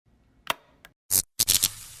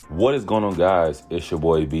What is going on, guys? It's your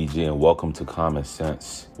boy BG, and welcome to Common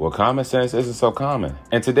Sense. Well, common sense isn't so common.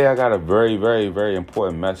 And today I got a very, very, very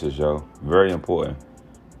important message, yo. Very important.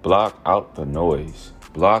 Block out the noise.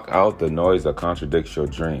 Block out the noise that contradicts your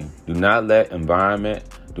dream. Do not let environment,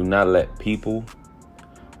 do not let people,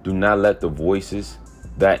 do not let the voices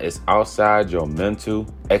that is outside your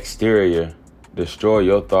mental exterior destroy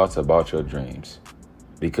your thoughts about your dreams.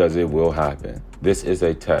 Because it will happen. This is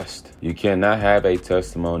a test. You cannot have a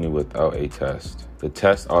testimony without a test. The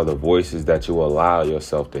tests are the voices that you allow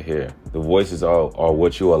yourself to hear. The voices are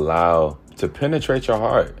what you allow to penetrate your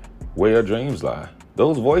heart, where your dreams lie.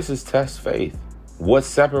 Those voices test faith. What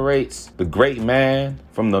separates the great man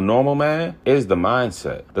from the normal man is the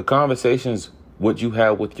mindset. The conversations what you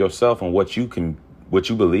have with yourself and what you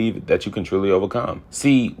believe that you can truly overcome.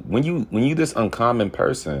 See, when you this uncommon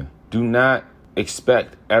person, do not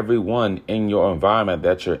expect everyone in your environment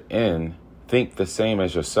that you're in think the same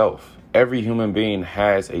as yourself. Every human being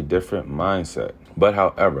has a different mindset. But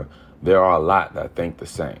however, there are a lot that think the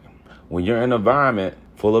same. When you're in an environment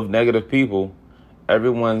full of negative people,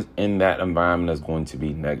 everyone in that environment is going to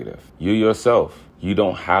be negative. You yourself, you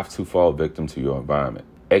don't have to fall victim to your environment.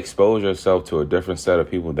 Expose yourself to a different set of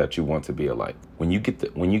people that you want to be alike. When you get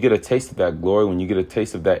a taste of that glory, when you get a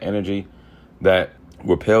taste of that energy that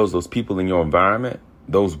repels those people in your environment,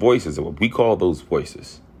 those voices, what we call those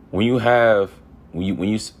voices. When you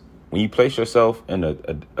place yourself in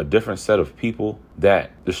a different set of people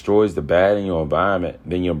that destroys the bad in your environment,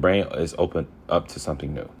 then your brain is open up to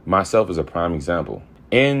something new. Myself is a prime example.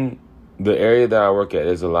 In the area that I work at,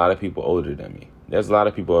 there's a lot of people older than me. There's a lot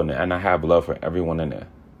of people in there, and I have love for everyone in there.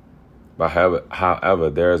 But however,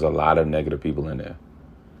 there's a lot of negative people in there.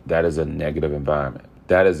 That is a negative environment.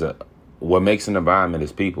 What makes an environment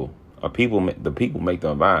is people. The people make the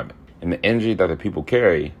environment. And the energy that the people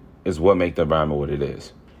carry is what makes the environment what it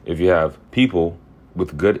is. If you have people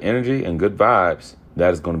with good energy and good vibes,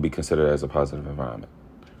 that is going to be considered as a positive environment.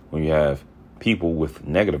 When you have people with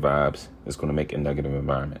negative vibes, it's going to make a negative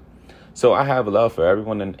environment. So I have love for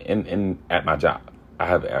everyone at my job. I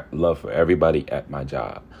have love for everybody at my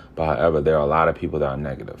job. But however, there are a lot of people that are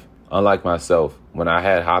negative. Unlike myself, when I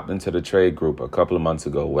had hopped into the trade group a couple of months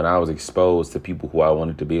ago, when I was exposed to people who I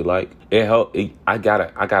wanted to be like, it helped. I got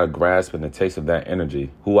a grasp and a taste of that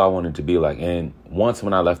energy, who I wanted to be like. And once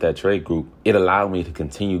when I left that trade group, it allowed me to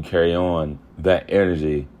continue carry on that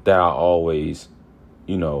energy that I always,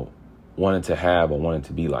 wanted to have or wanted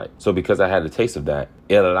to be like. So because I had a taste of that,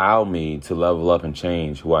 it allowed me to level up and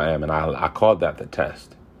change who I am. And I called that the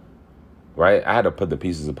test. Right? I had to put the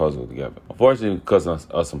pieces of the puzzle together. Unfortunately, because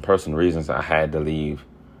of some personal reasons, I had to leave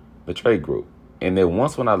the trade group. And then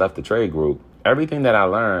once when I left the trade group, everything that I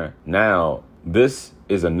learned, now this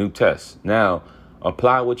is a new test. Now,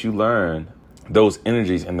 apply what you learn, those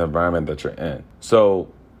energies in the environment that you're in.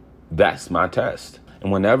 So that's my test.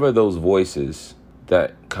 And whenever those voices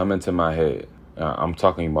that come into my head, I'm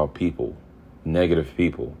talking about people, negative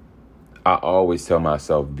people, I always tell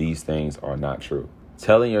myself these things are not true.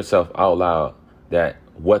 Telling yourself out loud that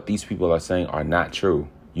what these people are saying are not true.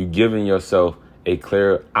 You giving yourself a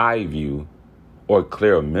clear eye view or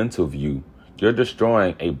clear mental view. You're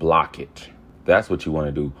destroying a blockage. That's what you want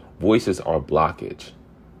to do. Voices are blockage.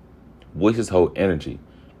 Voices hold energy.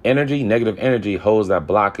 Negative energy holds that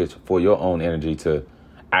blockage for your own energy to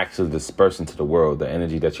actually disperse into the world, the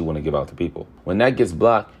energy that you want to give out to people. When that gets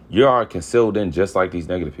blocked, you are concealed in just like these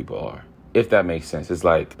negative people are. If that makes sense. It's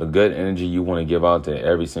like the good energy you want to give out to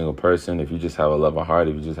every single person. If you just have a loving heart,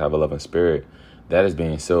 if you just have a loving spirit, that is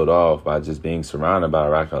being sealed off by just being surrounded by a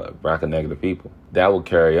rack of negative people. That will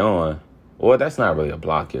carry on. Well, that's not really a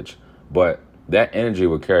blockage, but that energy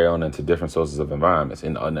will carry on into different sources of environments.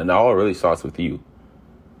 And it all really starts with you.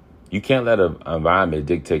 You can't let an environment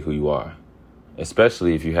dictate who you are,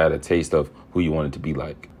 especially if you had a taste of who you wanted to be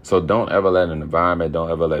like. So don't ever let an environment, don't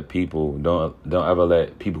ever let people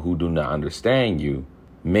who do not understand you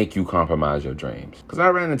make you compromise your dreams. Because I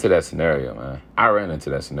ran into that scenario, man.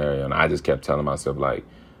 And I just kept telling myself, like,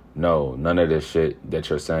 no, none of this shit that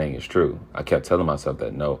you're saying is true. I kept telling myself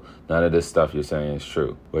that, no, none of this stuff you're saying is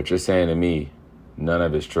true. What you're saying to me, none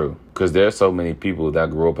of it's true. Because there's so many people that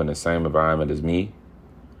grew up in the same environment as me,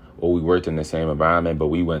 or we worked in the same environment, but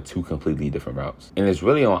we went two completely different routes. And it's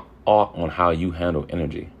really on how you handle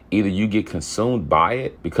energy. Either you get consumed by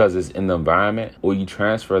it because it's in the environment, or you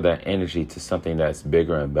transfer that energy to something that's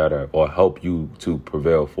bigger and better or help you to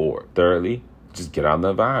prevail forward. Thirdly, just get out of the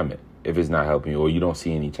environment if it's not helping you or you don't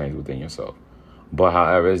see any change within yourself. But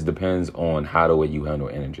however, it depends on how the way you handle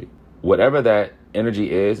energy. Whatever that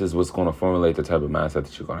energy is what's going to formulate the type of mindset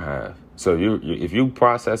that you're going to have. So if you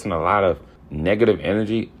processing a lot of negative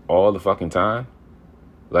energy all the fucking time,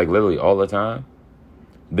 like literally all the time,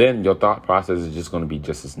 then your thought process is just going to be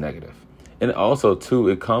just as negative. And also, too,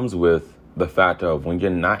 it comes with the fact of when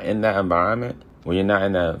you're not in that environment,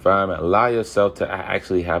 allow yourself to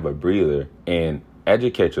actually have a breather and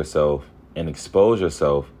educate yourself and expose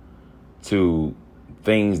yourself to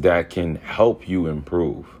things that can help you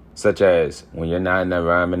improve. Such as when you're not in that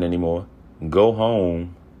environment anymore, go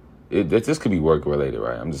home. This could be work related,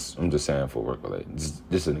 right? I'm just saying for work related.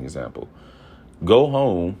 Just an example. Go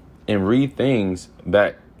home and read things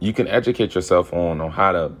that you can educate yourself on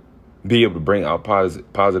how to be able to bring out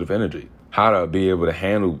positive energy, how to be able to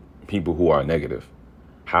handle people who are negative,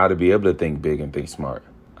 how to be able to think big and think smart,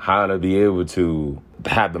 how to be able to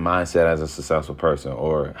have the mindset as a successful person,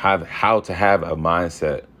 or how to have a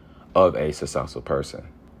mindset of a successful person.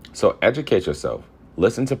 So educate yourself.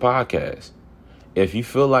 Listen to podcasts. If you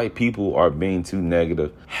feel like people are being too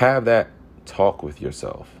negative, have that talk with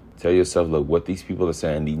yourself. Tell yourself, look, what these people are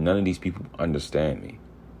saying, none of these people understand me.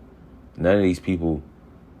 None of these people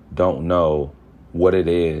don't know what it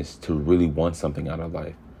is to really want something out of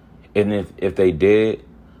life. And if they did,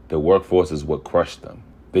 the workforce is what crushed them.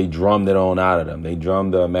 They drummed it on out of them. They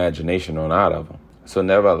drummed the imagination on out of them. So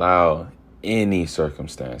never allow any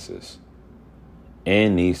circumstances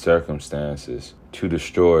to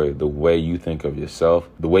destroy the way you think of yourself,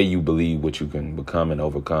 the way you believe what you can become and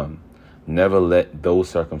overcome. Never let those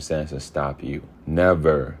circumstances stop you.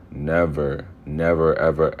 Never, never, never,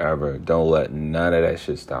 ever, ever. Don't let none of that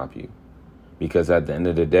shit stop you. Because at the end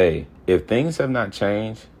of the day, if things have not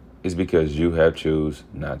changed, it's because you have chosen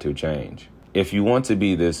not to change. If you want to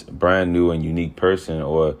be this brand new and unique person,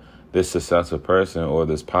 or this successful person, or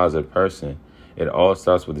this positive person, it all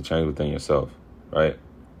starts with the change within yourself, right?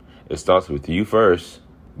 It starts with you first,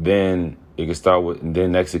 then it can start with, and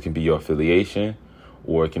then next it can be your affiliation,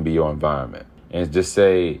 or it can be your environment. And just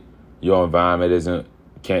say your environment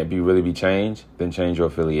can't really be changed, then change your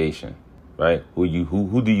affiliation, right?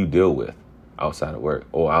 Who do you deal with outside of work,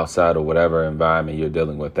 or outside of whatever environment you're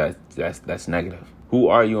dealing with that's negative? Who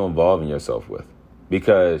are you involving yourself with?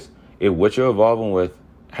 Because if what you're involving with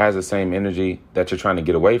has the same energy that you're trying to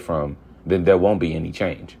get away from, then there won't be any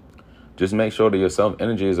change. Just make sure that your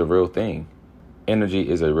self-energy is a real thing. Energy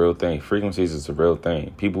is a real thing. Frequencies is a real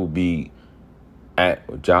thing. People be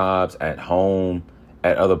at jobs, at home,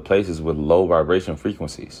 at other places with low vibration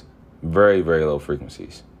frequencies. Very, very low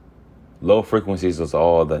frequencies. Low frequencies is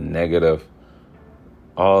all the negative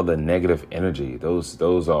energy.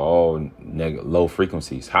 Those are all low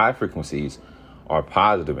frequencies. High frequencies are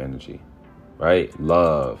positive energy, right?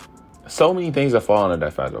 Love. So many things that fall under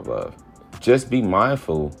that factor of love. Just be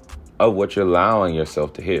mindful of what you're allowing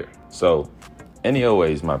yourself to hear. So,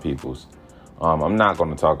 anyways, my peoples, I'm not going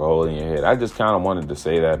to talk a hole in your head. I just kind of wanted to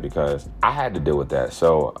say that because I had to deal with that.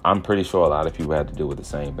 So I'm pretty sure a lot of people had to deal with the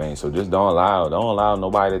same thing. So just don't allow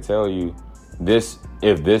nobody to tell you this.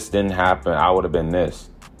 If this didn't happen, I would have been this.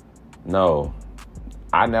 No,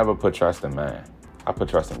 I never put trust in man. I put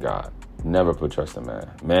trust in God. Never put trust in man.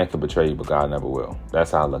 Man could betray you, but God never will.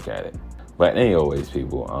 That's how I look at it. But anyways,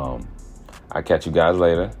 people, I'll catch you guys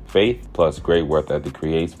later. Faith plus great work ethic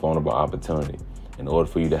creates vulnerable opportunity. In order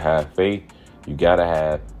for you to have faith, you got to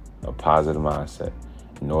have a positive mindset.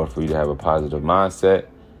 In order for you to have a positive mindset,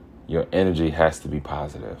 your energy has to be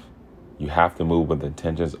positive. You have to move with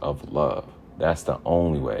intentions of love. That's the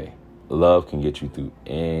only way. Love can get you through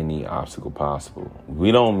any obstacle possible.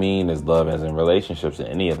 We don't mean as love as in relationships and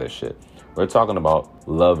any of that shit. We're talking about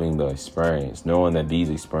loving the experience, knowing that these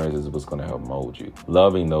experiences is what's going to help mold you.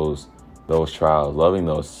 Loving those trials, loving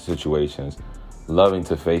those situations, loving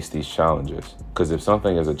to face these challenges. Because if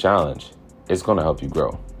something is a challenge, it's going to help you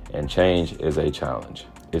grow. And change is a challenge.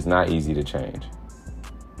 It's not easy to change.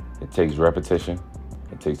 It takes repetition,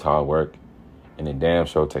 it takes hard work, and it damn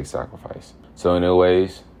sure takes sacrifice. So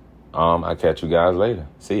anyways, I'll catch you guys later.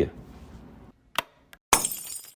 See ya.